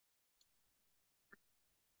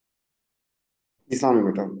Islam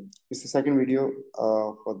beta. It's the second video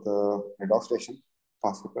for the Redox Reaction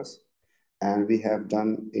past papers, and we have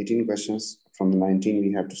done 18 questions. From the 19,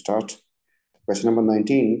 we have to start. Question number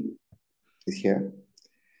 19 is here.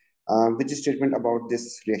 Which statement about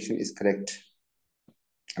this reaction is correct?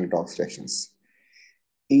 Redox reactions.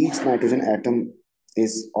 Each nitrogen atom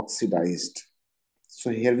is oxidized. So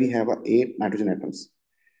here we have 8 nitrogen atoms.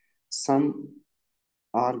 Some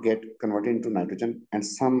are get converted into nitrogen, and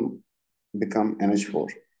some become NH4.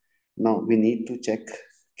 Now we need to check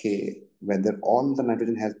whether all the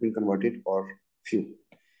nitrogen has been converted or few.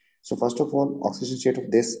 So first of all, oxidation state of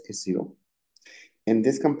this is 0. In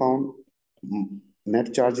this compound,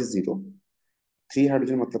 net charge is 0. 3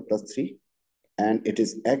 hydrogen matlab plus 3, and it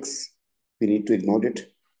is X. We need to ignore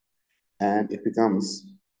it, and it becomes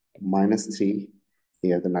minus 3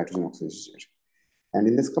 here, the nitrogen oxidation state. And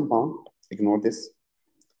in this compound, ignore this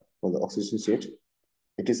for the oxidation state.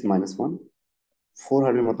 It is minus 1. 4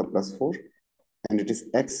 hydrogen matlab plus 4, and it is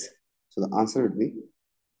X. So the answer would be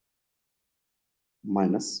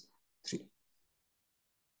minus 3.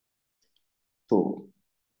 So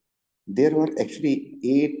there were actually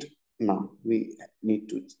 8. Now we need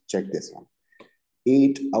to check this one.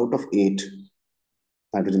 8 out of 8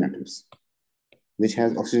 nitrogen atoms, which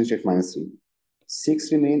has oxygen state minus 3.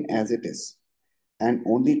 6 remain as it is, and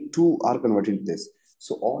only 2 are converted to this.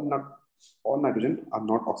 So all nitrogen are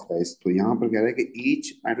not oxidized. So यहाँ पर कह रहा है कि each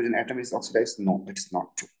nitrogen atom is oxidized. No, it's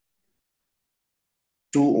not true.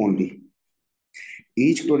 2 only.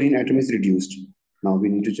 Each chlorine atom is reduced. Now we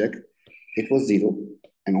need to check. It was 0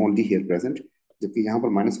 and only here present. जबकि यहाँ पर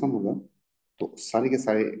 -1 होगा, तो सारे के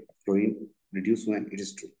सारे chlorine reduce हुए. It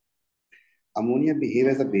is true. Ammonia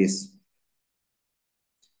behave as a base.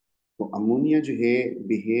 तो अमोनिया जो है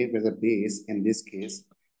behave as a base in this case.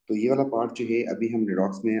 तो ये वाला पार्ट जो है अभी हम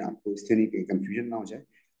रिडॉक्स में, आपको इससे नहीं कंफ्यूजन ना हो जाए.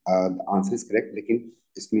 आंसर इज करेक्ट, लेकिन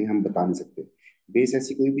इसमें हम बता नहीं सकते. बेस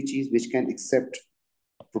ऐसी कोई भी चीज विच कैन एक्सेप्ट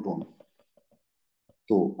प्रोटॉन.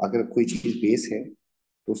 तो अगर कोई चीज बेस है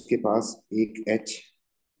तो उसके पास एक H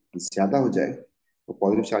ज्यादा हो जाए तो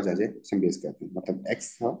पॉजिटिव चार्ज आ जाए, उसे हम बेस कहते हैं. मतलब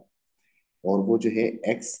X था और वो जो है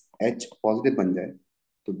X H पॉजिटिव बन जाए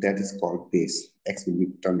तो that is called base. X will be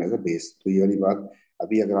termed as a base. तो ये वाली बात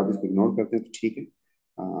अभी अगर आप इसको इग्नोर करते हैं तो ठीक है.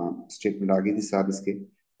 स्टेटमेंट आगे थी साथ इसके.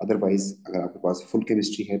 अदरवाइज अगर आपके पास फुल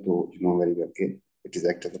केमिस्ट्री है तो यू नो वेरी वेल के it is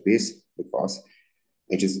act as a base because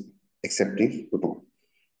it is accepting proton.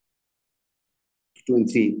 2 and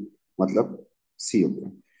 3 मतलब सी हो गया.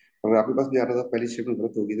 अगर आपके पास भी आ रहा था पहली स्टेटमेंट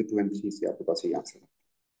गलत होगी तो 2 and 3 से आपके पास यही आंसर है.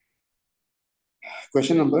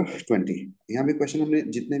 Question number 20. यहाँ पे क्वेश्चन हमने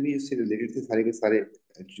जितने भी उससे रिलेटेड थे सारे के सारे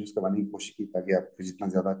चूज करवाने की कोशिश की ताकि आपको जितना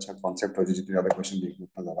ज्यादा अच्छा कॉन्सेप्ट हो जाए, जितने ज्यादा क्वेश्चन देखने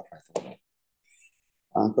उतना ज्यादा फायदा होगा.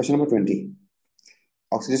 Question number 20.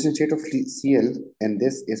 Oxidation state of Cl and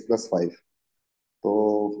this is +5. तो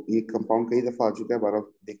ये कंपाउंड कई दफा आ चुका है, बार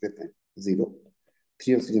देख लेते हैं. 0,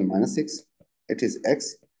 3 oxygen -6. It is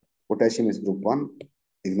X. Potassium is group 1.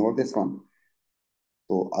 Ignore this one.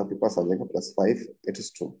 तो आपके पास आ जाएगा +5. It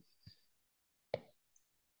is true.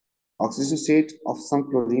 Oxygen state of some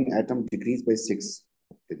chlorine atom decrease by 6.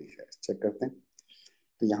 Check करते हैं.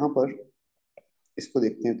 तो यहाँ पर इसको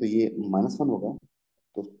देखते हैं तो ये -1 होगा,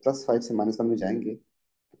 तो +5 से -1 में जाएंगे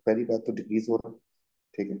तो पहली बात तो डिक्रीज हो रहा है.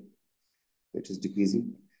 ठीक है, इट इज डिक्रीजिंग.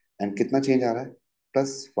 एंड कितना चेंज आ रहा है?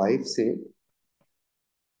 +5 से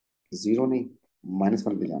 0 नहीं,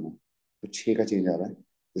 -1 पे जाना है, तो 6 का चेंज आ रहा है.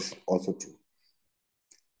 This also true.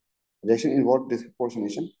 Reaction involve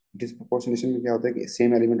disproportionation. Disproportionation में क्या होता है कि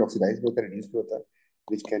सेम एलिमेंट ऑक्सीडाइज भी होता है, रिड्यूस भी होता है,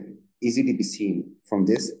 which can easily be seen from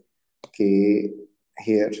this कि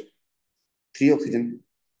here 3 oxygen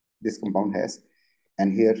this compound has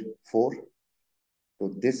and here 4. So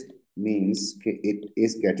this means कि it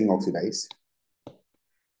is getting oxidized.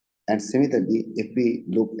 And similarly if we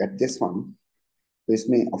look at this one, तो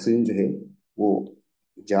इसमें ऑक्सीजन जो है वो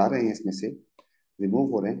जा रहे हैं, इसमें से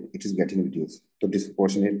रिमूव हो रहे हैं, इट इज गेटिंग रिड्यूस. तो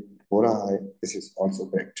डिस्प्रोपोर्शनेट हो रहा है. This is also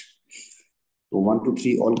correct. तो 1 2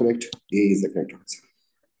 3 all correct. A is the correct answer.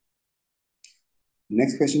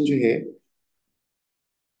 Next question जो है,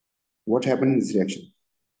 what happened in this reaction?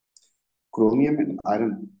 Chromium and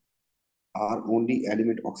iron are only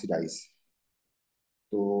element oxidise.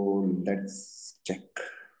 तो let's check.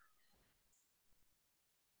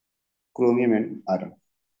 Chromium and iron.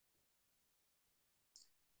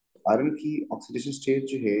 Iron की oxidation state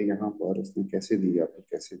जो है यहाँ पर उसने कैसे दी है, आपको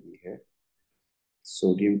कैसे दी है?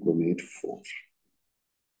 Sodium chromate 4.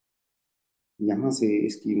 यहाँ से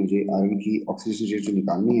इसकी मुझे आयरन की ऑक्सीडेशन स्टेट जो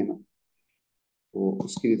निकालनी है ना, तो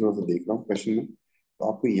उसके लिए थोड़ा सा देख रहा हूँ क्वेश्चन में. तो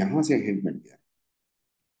आपको यहाँ से हिंट मिल गया.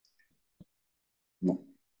 नो,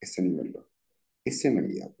 इससे नहीं मिल रहा. इससे मिल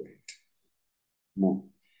गया आपको हिंट. नो,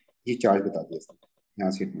 ये चार्ज बता दिया इसने,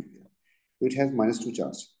 यहाँ से मिल गया। तो इट हैज -2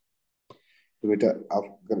 चार्ज। तो बेटा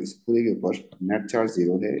आप अगर इस पूरे के ऊपर नेट चार्ज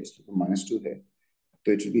 0 है, इसके ऊपर -2 है,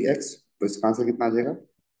 तो इट विल बी x। तो इसका आंसर कितना आ जाएगा?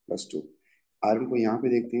 +2। आयरन को यहाँ पे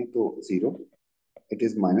देखते हैं तो 0, it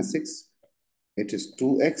is -6, it is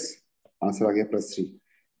 2x, answer आ गया +3।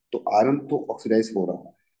 तो आयरन तो ऑक्सीडाइज हो रहा है,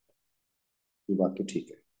 ये बात तो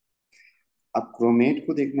ठीक है। अब क्रोमेट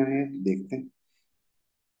को देखना है तो देखते हैं।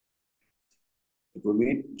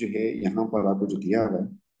 क्रोमेट जो है यहाँ पर आपको जो दिया हुआ है,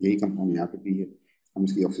 यही कंपाउंड यहाँ पे भी है। हम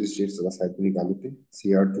इसकी ऑक्सीजन स्टेट जरा साइड पे निकाल लेते हैं।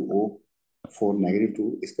 Cr2O4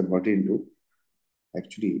 -2 is converted into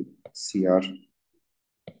actually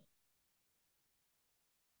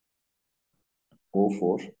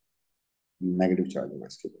CrO4 negative charge होगा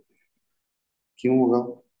इसके ऊपर। क्यों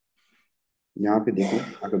होगा? यहाँ पे देखो,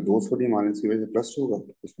 अगर दो सोडियम आयन की वजह से +2 होगा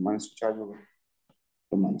तो इसमें -2 चार्ज होगा,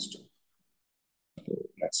 तो -2। तो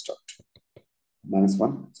let's start.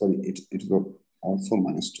 -1, sorry, it was also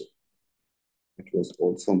 -2, it was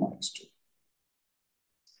also -2।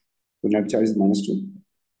 तो net charge is -2,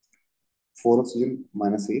 4 oxygen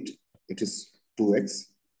 -8, it is 2x।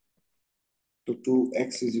 तो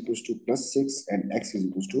 2x is equal to +6 and x is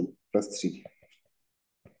equal to +3।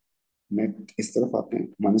 Net इस तरफ आते हैं,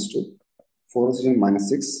 -2, 4 oxygen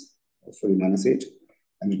 -6, sorry -8,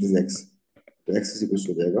 and it is x। तो x is equal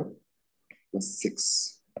to हो जाएगा +6।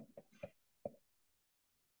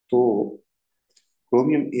 तो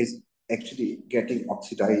chromium is actually getting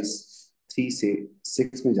oxidise 3 से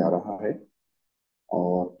 6 में जा रहा है।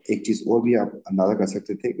 और एक चीज और भी आप अंदाजा कर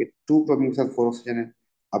सकते थे कि 2 क्रोमियम के साथ 4 ऑक्सीजन है,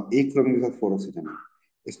 अब एक क्रोमियम के साथ 4 ऑक्सीजन है।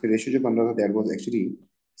 इस पे रेशियो जो बन रहा था that was actually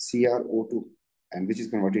CrO2 and which is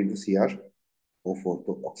converted into CrO4।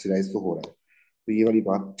 तो ऑक्सीडाइज तो हो रहा है, तो ये वाली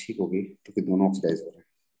बात ठीक हो गई, तो फिर दोनों ऑक्सीडाइज हो रहे हैं।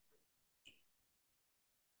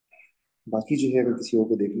 बाकी जो है अगर किसी और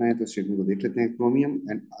को देखना है तो स्टेटमेंट को देख लेते हैं। Chromium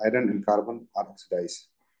and iron and carbon are oxidise.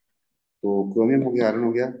 तो क्रोमियम हो गया, आयरन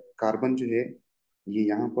हो गया, कार्बन जो है ये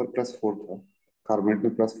यहाँ पर +4 था, कार्बोनेट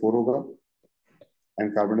में +4 होगा,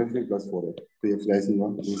 एंड कार्बन डाइऑक्साइड +4 है, तो ये ऑक्सीडाइज नहीं हुआ,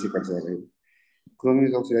 यहीं से कट जाएगा ये। Chromium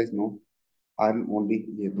is oxidise, no. Iron only,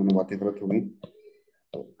 ये दोनों बातें गलत हो गई।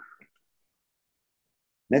 तो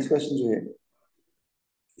नेक्स्ट क्वेश्चन जो है,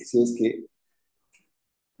 इसे इसके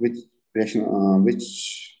which reaction which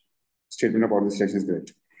statement about this reaction is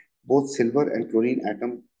correct? Both silver and chlorine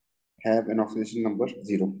atom have an oxidation number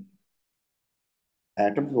 0।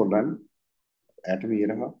 Atoms बोल रहा है ना, एटम ये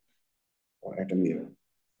रहा और एटम ये रहा,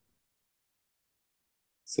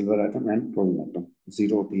 silver atom and chlorine atom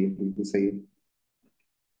 0 होती है, बिल्कुल सही है।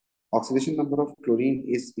 Oxidation number of chlorine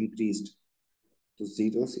is increased, तो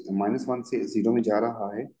 0 से -1 से 0 में जा रहा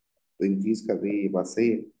है, तो इंक्रीज कर रही है, ये बात सही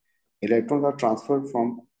है। Electron are transfer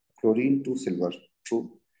from chlorine to silver,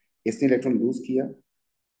 true. इसने इलेक्ट्रॉन लूज किया,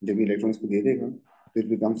 जब ये इलेक्ट्रॉन इसको दे देगा तो इट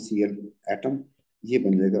बिकम Cl एटम, ये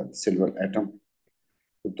बन जाएगा सिल्वर एटम।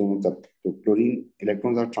 तो दोनों तक, तो chlorine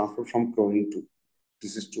electrons are transfer from chlorine to,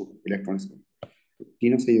 this is true, electrons,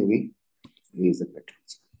 तीनों सही हो गई, ये is the correct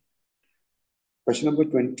answer. Question number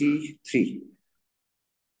 23।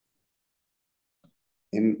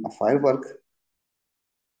 In a firework,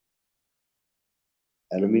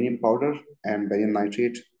 aluminium powder and barium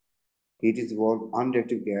nitrate, heat is evolve,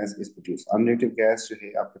 unreactive gas is produce. Unreactive gas जो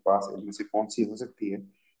है आपके पास इनमें से कौन सी हो सकती है?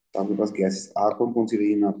 तो आपके पास गैस आ कौन कौन सी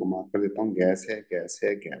रही है, मैं आपको मार्क कर देता हूँ। गैस है, गैस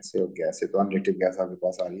है, गैस है और गैस है। तो अनरिएक्टिव गैस आपके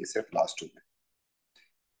पास आ रही है सिर्फ लास्ट टू में,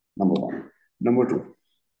 number 1। Number 2,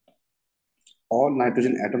 all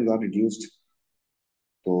nitrogen atoms are reduced.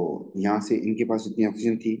 तो यहाँ से इनके पास जितनी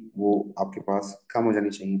ऑक्सीजन थी वो आपके पास कम हो जानी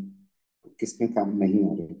चाहिए, तो किसमें कम नहीं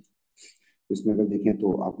हो रही? तो इसमें अगर देखें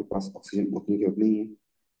तो आपके पास ऑक्सीजन उतनी की उतनी ही है,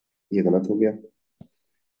 ये गलत हो गया।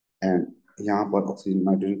 एंड यहाँ पर ऑक्सीजन,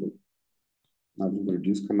 नाइट्रोजन को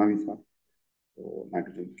रिड्यूस करना भी था, तो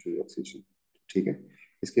नाइट्रोजन की ऑक्सीजन, ठीक है।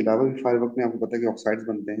 इसके अलावा भी फायर वर्क में आपको पता है कि ऑक्साइड्स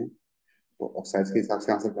बनते हैं, तो ऑक्साइड्स के हिसाब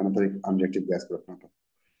से आंसर करना था, एक अनरिएक्टिव गैस को रखना था।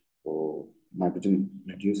 तो नाइट्रोजन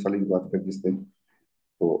रिड्यूस वाली बात कर जिस पे,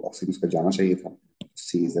 तो ऑक्सीजन उसका जाना चाहिए था।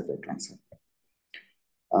 सी is the correct answer.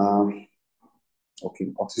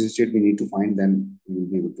 Okay, oxygen state we need to find, then we will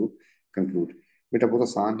be able to conclude. बेटा बहुत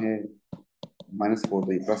आसान है, -4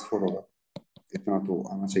 तो ये +4 होगा, इतना तो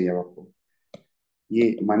आना चाहिए अब आपको।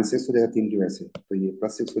 ये -6 हो जाएगा 3 की वजह से, तो ये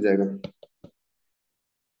 +6 हो जाएगा।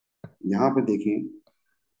 यहाँ पे देखें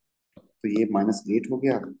तो ये -8 हो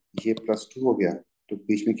गया, ये +2 हो गया, तो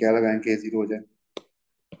बीच में क्या लगाएंगे 0 हो जाए,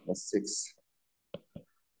 +6।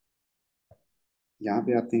 यहाँ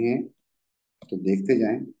पे आते हैं तो देखते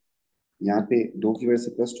जाएं, यहाँ पे 2 की वजह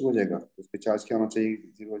से +2 हो जाएगा, तो उस पे चार्ज क्या होना चाहिए,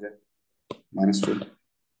 0 हो जाए, -2।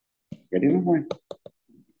 Getting my point?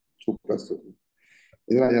 2 + 2,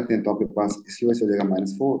 इधर आ जाते हैं तो आपके पास इसकी वजह से हो जाएगा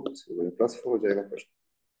 -4, इसकी वजह +4 हो जाएगा। फिर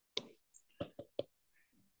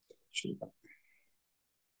शुरू करते हैं।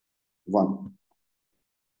 1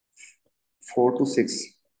 4 to 6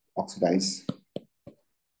 oxidize,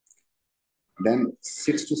 then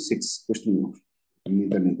 6 to 6 question more,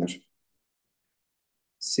 neither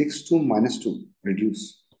 6 to -2 reduce,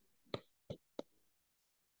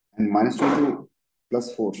 and -2 to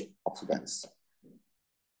 +4 oxidize.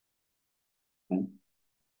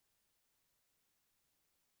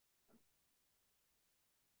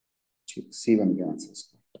 ठीक, सी बन गया आंसर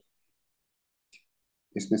इसका।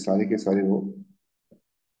 इसमें सारे के सारे वो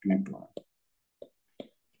कनेक्ट हुआ।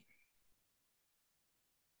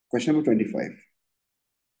 Question number 25,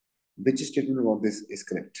 which statement about this is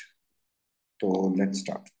correct? तो let's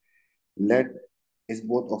start. Lead is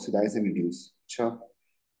both oxidize and reduce. अच्छा,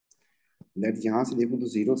 लेड यहां से देखो तो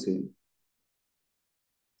 0 से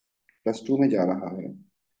 +2 में जा रहा है,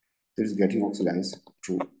 तो इट्स गेटिंग ऑक्सीडाइज,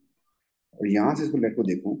 ट्रू। और यहाँ से इसको लेड को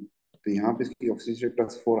देखो तो यहाँ पे इसकी ऑक्सीजन रेट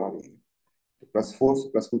 +4 आ रही है, तो +4 से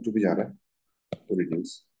 +2 भी जा रहा है, तो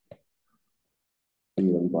रिड्यूस।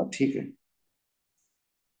 ये वाली बात ठीक है।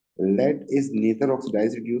 Lead is neither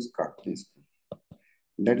oxidise reduce, काटते हैं इसको।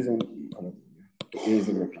 लेड इज गलत हो गया, तो ए इज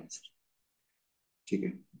द करेक्ट आंसर। ठीक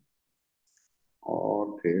है।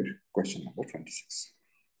 और फिर question number 26,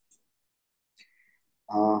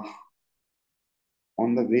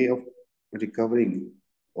 on the way of recovering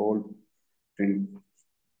old print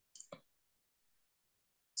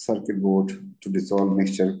circuit board to dissolve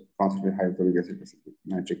mixture concentrated hydrochloric acid,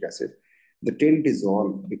 nitric acid. The tin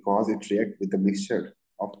dissolve because it reacts with the mixture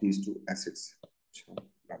of these two acids.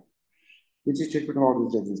 Which statement about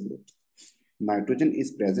this reaction is correct? Nitrogen is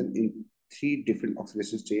present in 3 different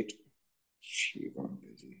oxidation states.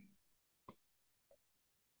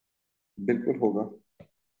 बिल्कुल होगा,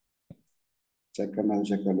 check करना है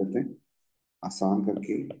check कर लेते हैं आसान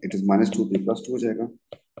करके। It is -2 पे +2 हो जाएगा,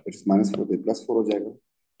 इट इज -4 पे +4 हो जाएगा,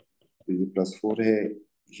 तो ये +4 है,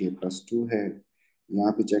 ये +2 है।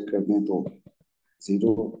 यहाँ पे चेक करते हैं तो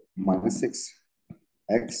 0 -6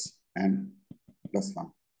 x एंड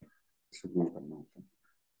 +1 इसको इग्नोर करना होता है,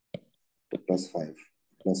 तो +5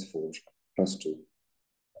 +4 +2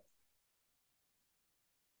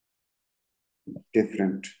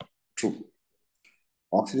 different, true.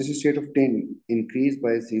 Oxidation state of tin increased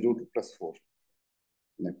by 0 to +4.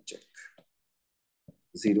 Let's check.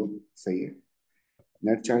 0 सही है,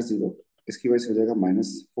 नेट चार्ज 0, इसकी वजह से हो जाएगा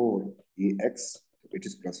 -4, ये x, इट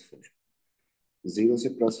इज +4। 0 से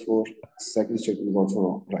 +4, second statement is also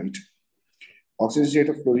right. Oxygen state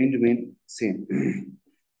of chlorine remain same.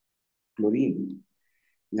 Chlorine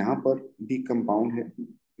यहाँ पर भी कंपाउंड है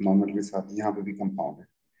नॉर्मल के साथ, यहाँ पे भी कंपाउंड है,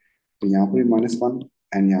 तो यहाँ पर भी -1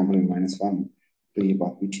 एंड यहाँ पर भी -1, तो ये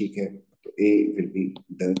बात भी ठीक है, तो ए will be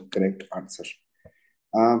the correct answer.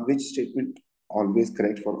 which statement always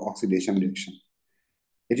correct for oxidation reaction?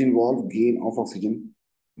 It involve gain of oxygen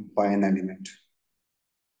by an element.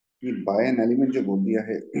 ये by an element जो बोल दिया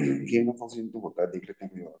है, gain of oxygen तो होता है, देख लेते हैं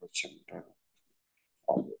कोई और अच्छा मिलता है।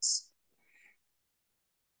 Always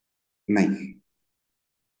नहीं,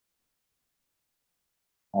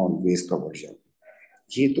 ऑलवेज का वर्जन,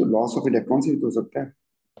 ये तो लॉस ऑफ इलेक्ट्रॉन से भी तो हो सकता है,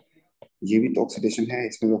 ये भी तो ऑक्सीडेशन है,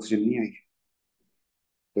 इसमें तो ऑक्सीजन नहीं आई,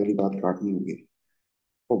 पहली बात काटनी होगी।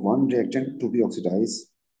 For one reactant to be oxidized,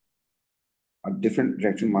 a different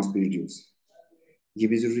reaction must be reduced. ये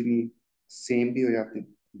भी जरूरी नहीं, सेम भी हो जाते हैं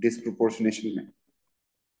डिस्प्रोपोर्शनेशन में।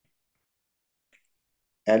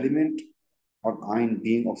 एलिमेंट और ion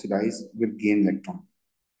being oxidise will gain electron,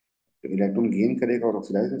 तो इलेक्ट्रॉन गेन करेगा और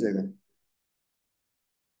ऑक्सीडाइज हो जाएगा,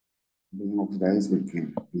 being oxidise will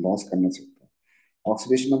gain, loss करना सकता है।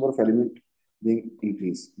 Oxidation number of element being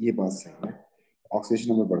increase, ये बात सही है,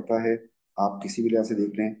 ऑक्सीडेशन नंबर बढ़ता है, आप किसी भी लिहाज से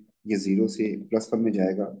देख लें, ये 0 से +1 में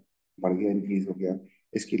जाएगा, बढ़ गया, इंक्रीज हो गया।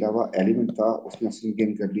 इसके अलावा एलिमेंट था, उसने ऑक्सीजन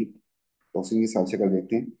गेन कर ली, तो ऑक्सीजन के हिसाब से कर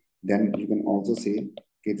देखते हैं, then you can also say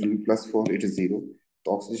कि it will be +4, it is 0,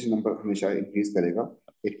 तो ऑक्सीडेशन नंबर हमेशा इंक्रीज करेगा,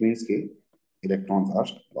 इट मीन्स के इलेक्ट्रॉन्स आर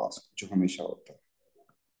लॉस्ट, जो हमेशा होता है।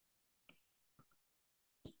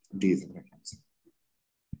 D is the answer.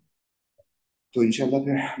 तो इंशाल्लाह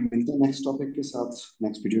फिर मिलते हैं नेक्स्ट टॉपिक के साथ,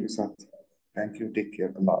 नेक्स्ट वीडियो के साथ। Thank you, take care,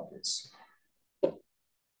 Allah Hafiz.